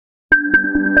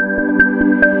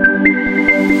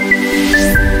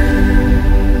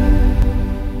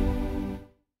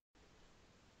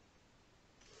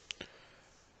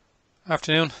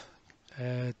Afternoon,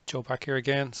 Joe back here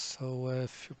again. So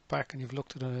if you're back and you've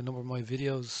looked at a number of my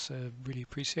videos, really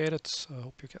appreciate it. So I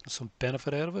hope you're getting some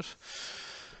benefit out of it.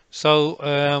 So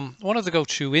I wanted to go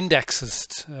through indexes.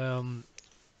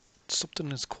 Something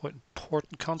that's quite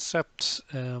important concept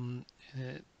in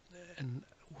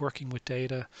working with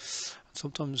data.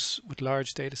 Sometimes with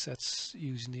large data sets,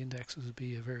 using the indexes would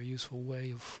be a very useful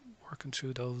way of working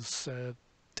through those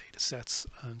data sets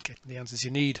and getting the answers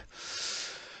you need.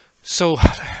 So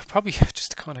probably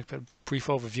just kind of a brief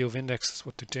overview of indexes,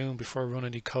 what they're doing before I run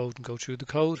any code and go through the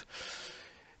code.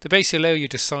 They basically allow you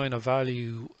to assign a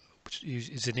value, which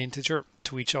is an integer,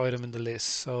 to each item in the list.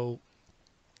 So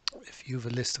if you have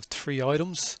a list of 3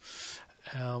 items,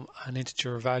 an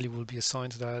integer value will be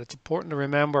assigned to that. It's important to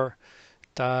remember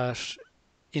that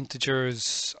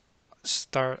integers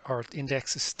start, or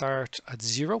indexes start at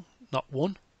 0, not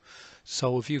 1.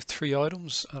 So if you have 3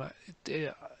 items,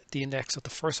 the index of the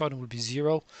first item would be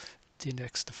 0, the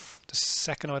index of the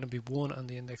second item would be 1, and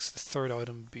the index of the third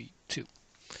item would be 2.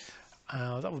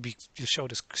 That would be, you'll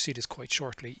see this quite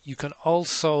shortly. You can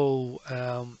also,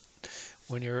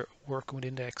 when you're working with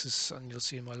indexes, and you'll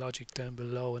see in my logic down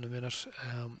below in a minute,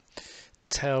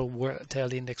 tell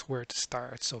the index where to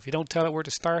start. So if you don't tell it where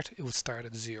to start, it will start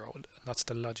at 0, and that's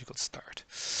the logical start.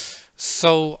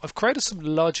 So I've created some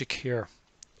logic here.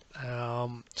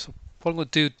 So what I'm going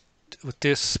to do with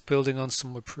this, building on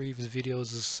some of my previous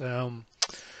videos, is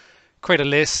create a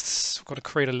list. I'm going to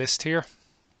create a list here.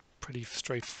 Pretty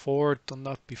straightforward, done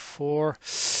that before.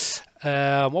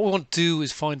 What we want to do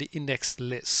is find the indexed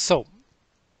list. So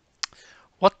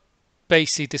what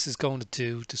basically this is going to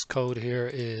do, this code here,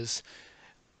 is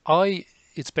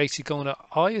it's basically going to,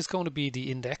 I is going to be the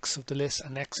index of the list,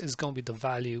 and X is going to be the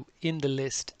value in the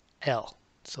list L.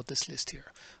 So this list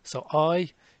here. So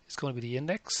I is going to be the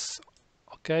index,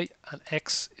 okay, and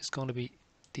X is going to be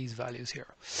these values here.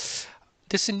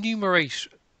 This enumerate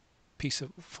piece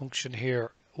of function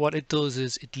here, what it does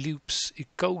is it loops, it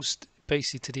goes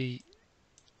basically to the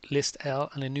list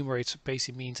L, and enumerates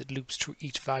basically means it loops through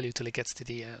each value till it gets to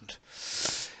the end.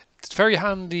 It's very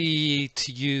handy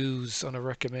to use, and I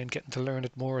recommend getting to learn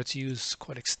it more. It's used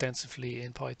quite extensively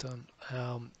in Python,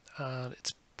 and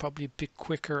it's probably a bit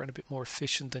quicker and a bit more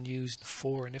efficient than using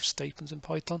for and if statements in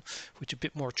Python, which are a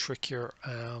bit more trickier,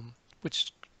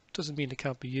 which doesn't mean they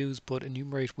can't be used, but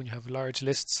enumerate when you have large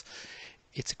lists,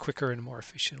 it's a quicker and more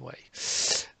efficient way.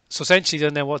 So essentially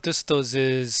then what this does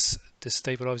is, this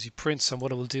statement obviously prints, and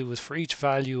what it will do is for each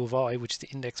value of I, which is the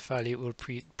index value, it will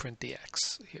print the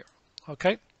X here.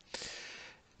 Okay.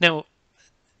 Now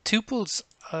tuples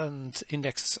and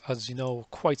indexes, as you know, are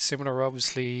quite similar.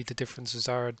 Obviously the differences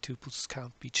are tuples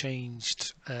can't be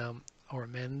changed or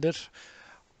amended,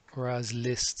 whereas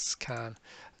lists can.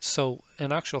 So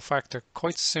in actual fact they're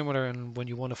quite similar in when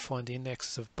you want to find the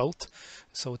indexes of both.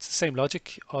 So it's the same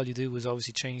logic. All you do is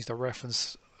obviously change the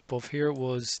reference above here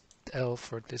was L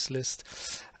for this list,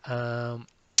 and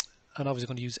obviously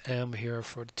going to use M here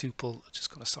for the tuple. Just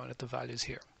going to assign it the values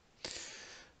here.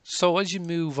 So as you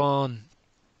move on,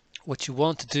 what you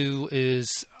want to do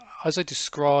is, as I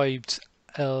described,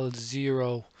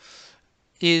 L0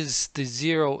 is the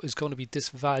 0 is going to be this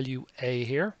value A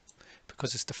here,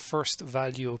 because it's the first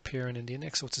value appearing in the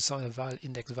index, so it's assigned a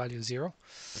index value 0.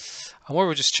 And what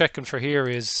we're just checking for here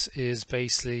is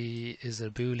basically is a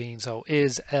boolean. So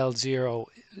is L0,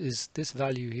 is this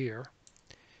value here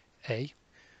A,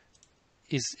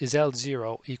 is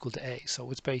L0 equal to A?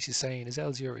 So it's basically saying is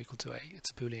L0 equal to A?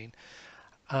 It's a boolean.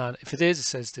 And if it is, it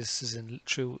says this is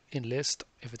true in list.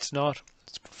 If it's not,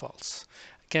 it's false.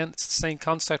 Again, it's the same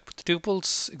concept with the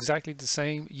tuples, exactly the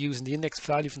same, using the index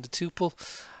value from the tuple,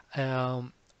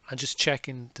 and just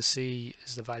checking to see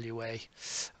is the value A,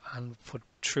 and put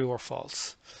true or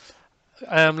false.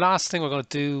 Last thing we're going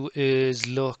to do is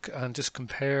look and just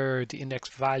compare the index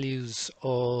values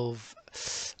of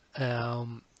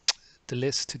the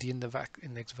list to the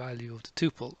index value of the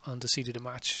tuple, and to see do they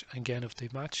match. Again, if they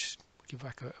match, give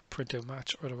back a printout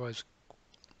match, otherwise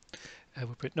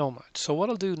we print no match. So what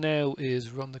I'll do now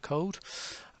is run the code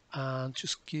and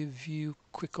just give you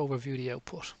a quick overview of the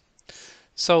output.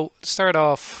 So start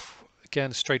off,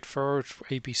 again, straightforward,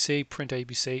 ABC, print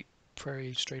ABC,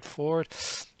 very straightforward.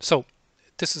 So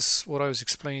this is what I was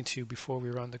explaining to you before we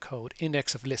ran the code.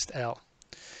 Index of list L.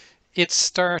 It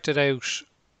started out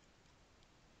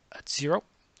at 0.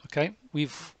 Okay,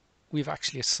 we've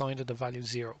actually assigned it a value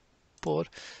 0, but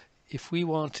if we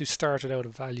want to start it out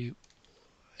of value,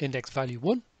 index value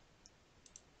 1,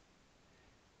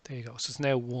 there you go. So it's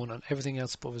now 1, and everything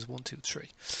else above is 1, 2, 3.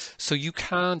 So you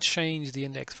can change the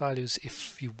index values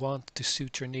if you want to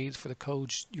suit your needs for the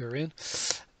code you're in.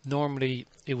 Normally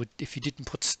it would, if you didn't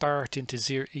put start into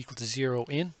 0 equal to 0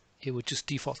 in, it would just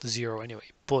default to 0 anyway.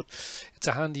 But it's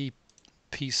a handy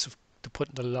piece of to put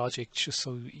in the logic just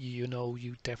so you know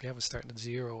you definitely have it starting at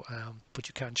 0, but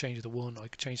you can't change it to 1. I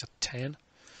could change that to 10,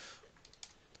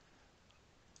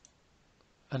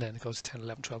 and then it goes to 10,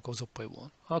 11, 12, goes up by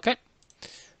 1. Okay.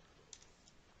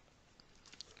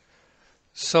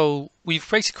 So we've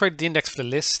basically created the index for the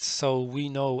list. So we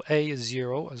know A is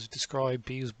 0 as described,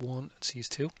 B is 1, and C is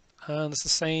 2. And it's the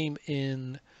same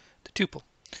in the tuple.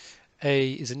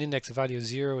 A is an index value of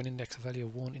 0, an index value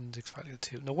of 1, index value of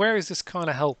 2. Now where is this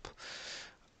kind of help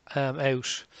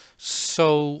out?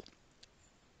 So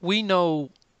we know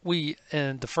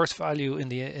and the first value in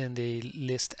the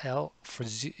list L for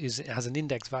has an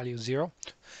index value of 0.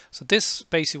 So this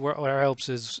basically what our helps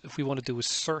is if we want to do a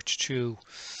search through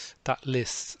that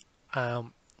list.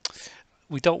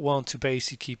 We don't want to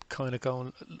basically keep kind of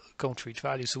going through each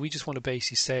value. So we just want to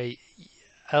basically say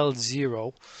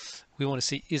L0. We want to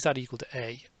see is that equal to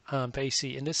A. And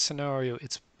basically in this scenario,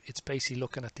 it's basically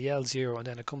looking at the L0 and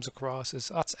then it comes across as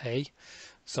that's A.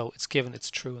 So it's given it's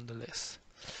true in the list.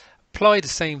 Apply the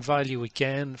same value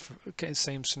again,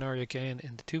 same scenario again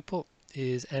in the tuple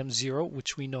is M0,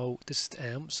 which we know this is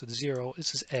M. So the 0,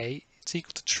 this is A. It's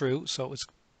equal to true. So it's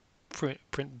print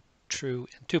true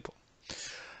in tuple.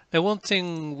 Now one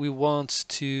thing we want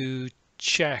to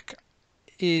check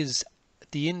is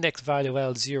the index value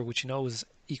L0, which you know is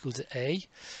equal to A,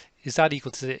 is that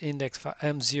equal to the index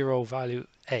M0 value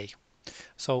A?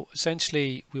 So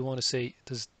essentially we want to say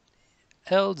does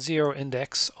L0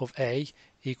 index of A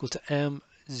equal to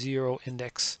M0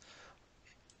 index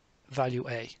value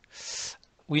A?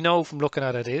 We know from looking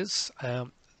at it is,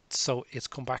 so it's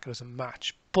come back as a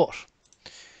match. But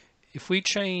if we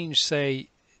change, say,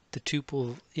 the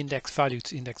tuple index value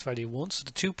to index value 1, so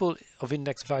the tuple of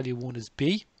index value 1 is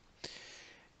B,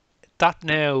 that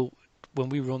now, when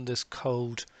we run this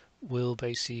code, will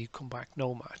basically come back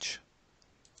no match.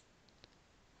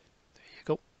 There you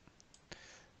go.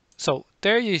 So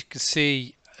there you can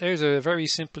see, there's a very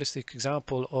simplistic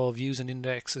example of using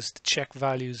indexes to check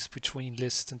values between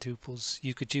lists and tuples.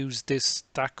 You could use this,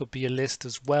 that could be a list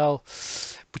as well,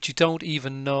 but you don't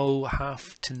even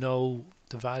have to know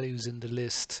the values in the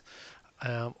list,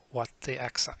 what they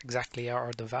exactly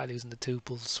are, the values in the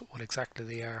tuples, what exactly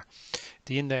they are.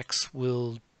 The index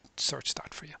will search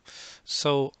that for you.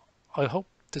 So I hope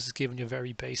this has given you a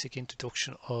very basic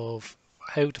introduction of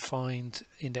how to find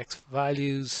index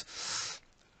values,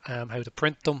 how to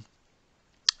print them,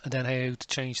 and then how to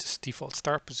change the default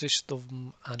start position of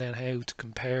them, and then how to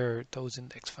compare those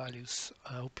index values.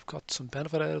 I hope you've got some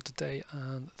benefit out of today,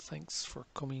 and thanks for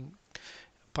coming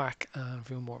back and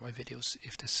viewing more of my videos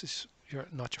if this is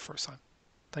not your first time.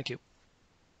 Thank you.